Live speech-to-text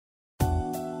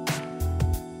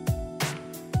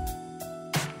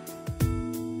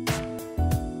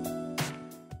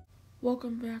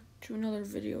Welcome back to another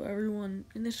video, everyone.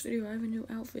 In this video, I have a new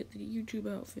outfit, the YouTube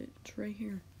outfit. It's right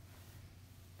here.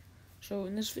 So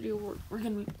in this video, we're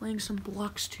going to be playing some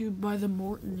BloxTube by the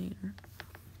Mortonator.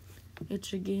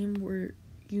 It's a game where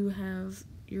you have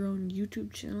your own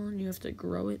YouTube channel and you have to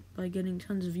grow it by getting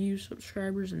tons of views,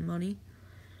 subscribers, and money.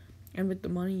 And with the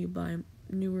money, you buy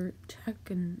newer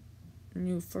tech and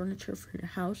new furniture for your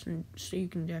house and so you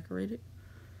can decorate it.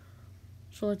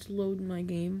 So let's load my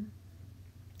game.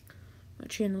 My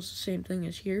channel's the same thing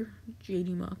as here,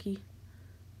 JD Maki.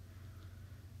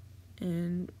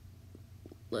 And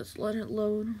let's let it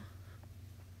load.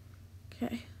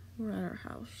 Okay, we're at our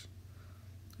house.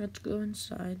 Let's go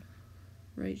inside,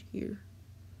 right here.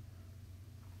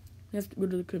 You have to go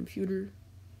to the computer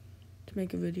to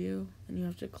make a video, and you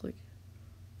have to click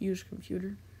use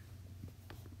computer.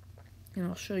 And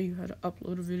I'll show you how to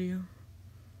upload a video.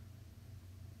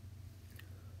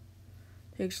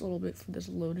 Takes a little bit for this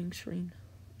loading screen.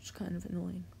 It's kind of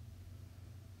annoying.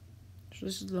 So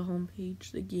this is the home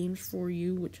page, the games for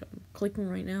you, which I'm clicking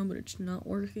right now, but it's not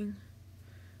working.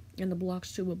 And the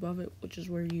BloxTube above it, which is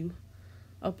where you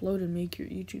upload and make your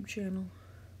YouTube channel.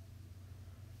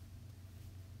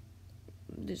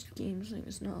 This game thing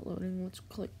is not loading. Let's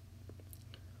click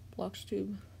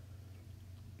BloxTube.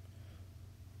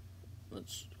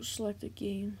 Let's select a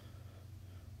game.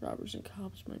 Robbers and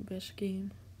Cops, my best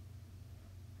game.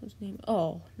 What's the name?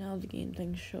 Oh, now the game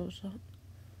thing shows up.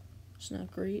 It's not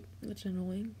great. It's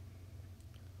annoying.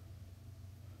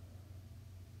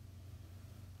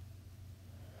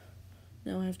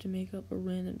 Now I have to make up a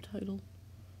random title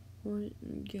for it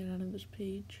and get out of this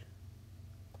page.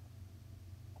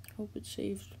 Hope it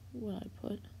saves what I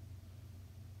put.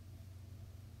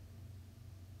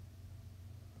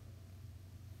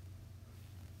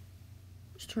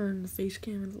 Let's turn the face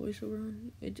cam and voiceover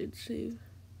on. It did save.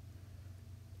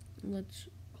 Let's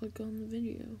click on the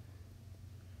video.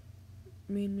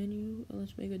 Main menu,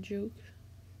 let's make a joke.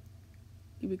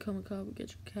 You become a cop, it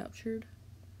gets you captured.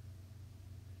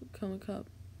 Become a cop.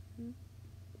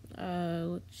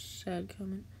 Let's sad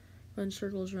comment. Run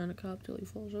circles around a cop till he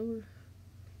falls over.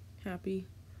 Happy.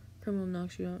 Criminal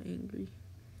knocks you out, angry.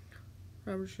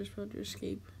 Robert's just about to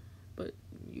escape, but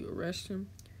you arrest him.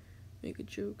 Make a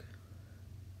joke.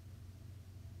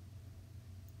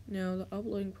 Now, the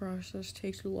uploading process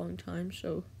takes a long time,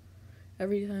 so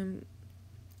every time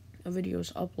a video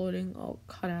is uploading, I'll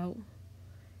cut out,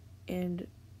 and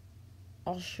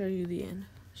I'll show you the end.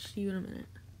 See you in a minute.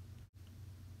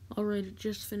 Alright, it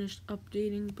just finished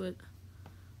updating, but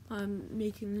I'm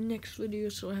making the next video,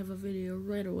 so I have a video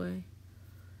right away.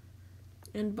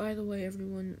 And by the way,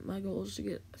 everyone, my goal is to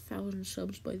get 1,000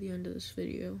 subs by the end of this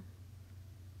video.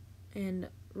 And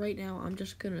right now, I'm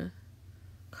just gonna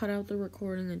cut out the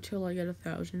recording until I get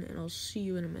 1,000, and I'll see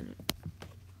you in a minute.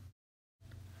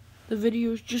 The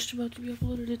video is just about to be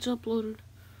uploaded. It's uploaded.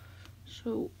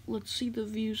 So let's see the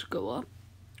views go up.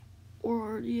 We're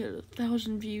already at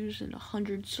 1,000 views and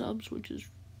 100 subs, which is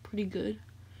pretty good.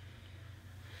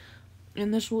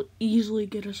 And this will easily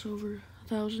get us over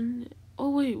 1,000. Oh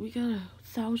wait, we got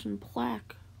 1,000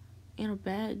 plaque and a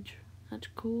badge. That's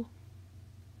cool.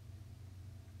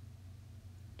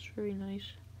 It's very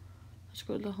nice. Let's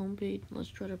go to the home page and let's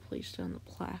try to place down the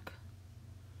plaque.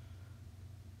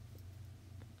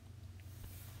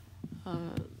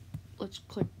 Let's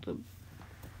click the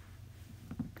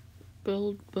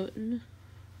build button,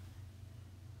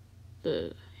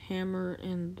 the hammer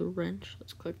and the wrench.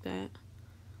 Let's click that.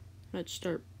 Let's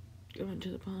start going to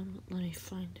the bottom. Let me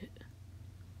find it.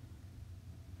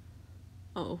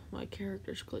 Oh, my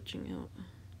character's glitching out.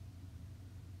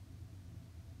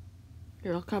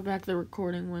 Here, I'll cut back the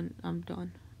recording when I'm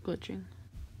done glitching.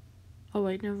 Oh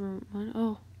wait, never mind.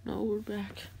 Oh, no, we're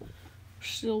back. We're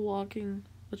still walking.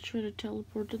 Let's try to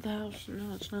teleport to the house.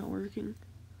 No, it's not working.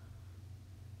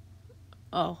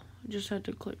 Oh, I just had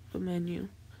to click the menu.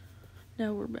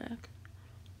 Now we're back.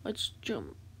 Let's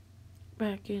jump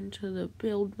back into the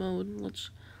build mode.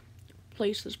 Let's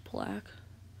place this plaque,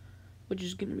 which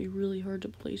is going to be really hard to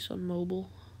place on mobile.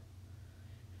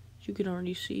 As you can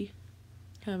already see,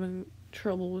 having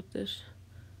trouble with this.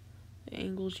 The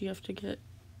angles you have to get.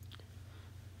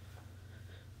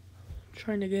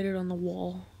 Trying to get it on the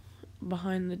wall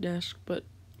behind the desk, but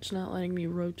it's not letting me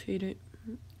rotate it.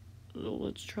 So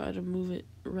let's try to move it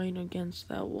right against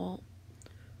that wall.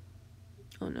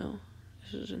 Oh no,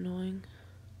 this is annoying.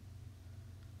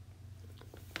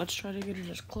 Let's try to get it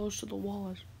as close to the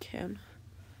wall as we can.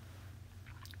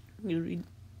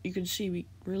 You can see we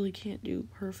really can't do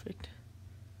perfect.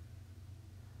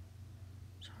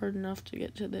 It's hard enough to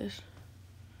get to this.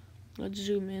 Let's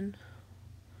zoom in.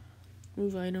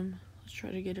 Move item. Let's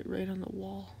try to get it right on the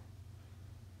wall.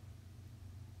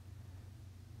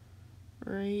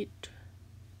 Right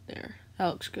there. That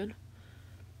looks good.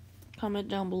 Comment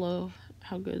down below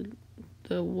how good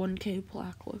the 1K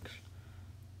plaque looks.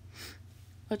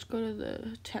 Let's go to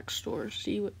the tech store,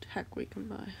 see what tech we can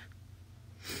buy.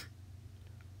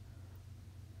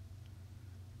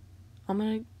 I'm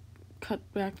gonna cut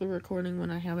back the recording when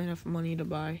I have enough money to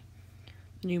buy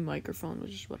a new microphone,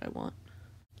 which is what I want.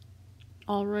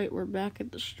 Alright, we're back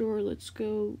at the store. Let's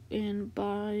go and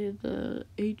buy the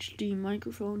HD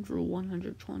microphone for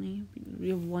 120. We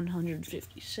have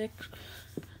 156.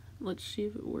 Let's see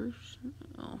if it works.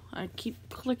 Oh, I keep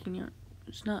clicking it.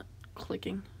 It's not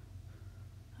clicking.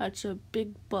 That's a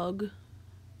big bug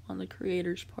on the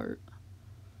creator's part.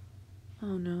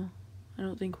 Oh no. I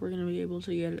don't think we're going to be able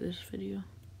to get it this video.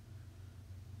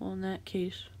 Well, in that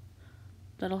case,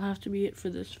 that'll have to be it for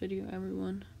this video,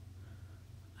 everyone.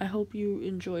 I hope you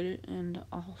enjoyed it, and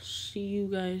I'll see you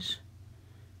guys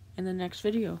in the next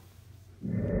video.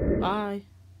 Bye.